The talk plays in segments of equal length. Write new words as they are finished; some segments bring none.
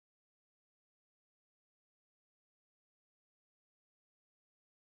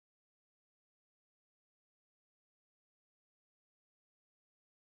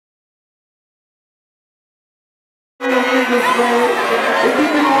this, man. If you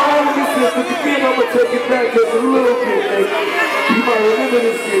been around with this system, again, I'm gonna take it back just a little bit, man. You might remember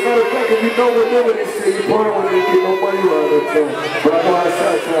this shit. Matter of fact, if you don't remember this shit, you probably won't even get no money around that time. But I know how to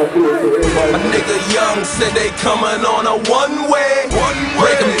try to do it, so everybody. A nigga young said they coming on a one-way.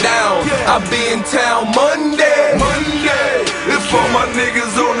 Break them down, I'll be in town Monday. If all my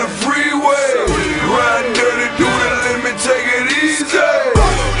niggas on the freeway, riding dirty, do the limit, take it easy.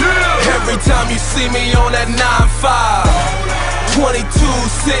 Every time you see me on that 9-5, 22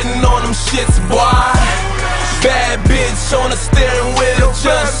 sitting on them shits, boy. Bad bitch on the steering wheel,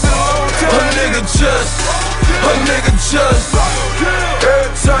 just a nigga just.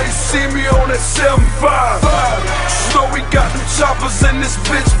 Every time you see me on that 7-5, so we got them choppers in this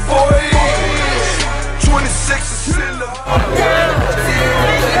bitch, boy. 26 is in the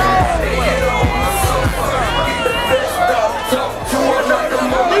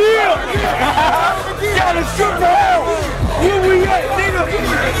gotta shoot the hell. Where we at, nigga?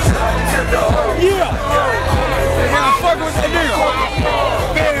 Yeah. Man, fuck with that nigga.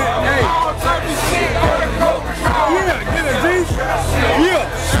 Man, hey. Yeah, get it, G.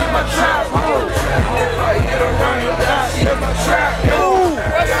 Yeah. Ooh.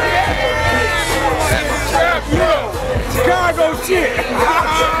 Chicago shit.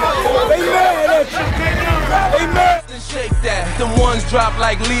 They mad at you. They mad. Shake that, them ones drop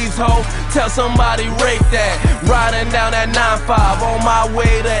like leaves, ho. Tell somebody rake that. Riding down that 9-5 on my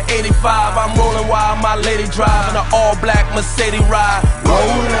way to 85. I'm rolling while my lady driving an all-black Mercedes ride.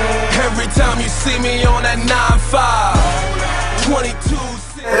 Every time you see me on that 9-5, 22.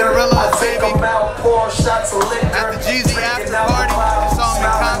 I take them out, pour shots of liquor. At the Jeezy after party, the song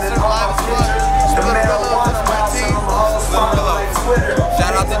in concert, live as fuck.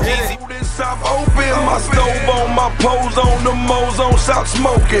 Shout out to Jeezy. I'm open, my stove on, my pose on, the mozone, stop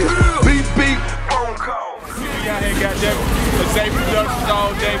smoking. Beep, beep, phone call. We out here got that a safe production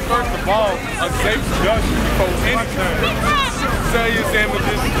all day. First of all, a safe production before anything. Tell you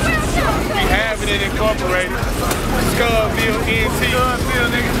sandwiches, we having it incorporated. Scudville NT. Scudville,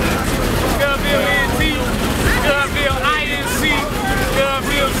 nigga. Scudville NT. Scudville INC.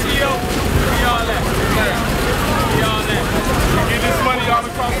 Scudville CO. We all that. We all that. We get this money all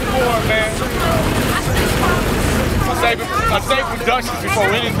across the board, man. A safe production before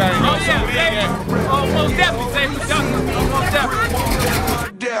anything. Oh, yeah. Most definitely safe production. Most definitely.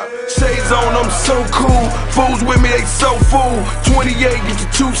 Shades on, I'm so cool. Fools with me, they so fool. 28,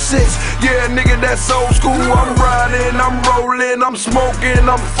 get your 2-6. Yeah, nigga, that's old school. I'm riding, I'm rolling, I'm smoking,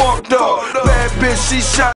 I'm fucked up. Bad bitch, she shot.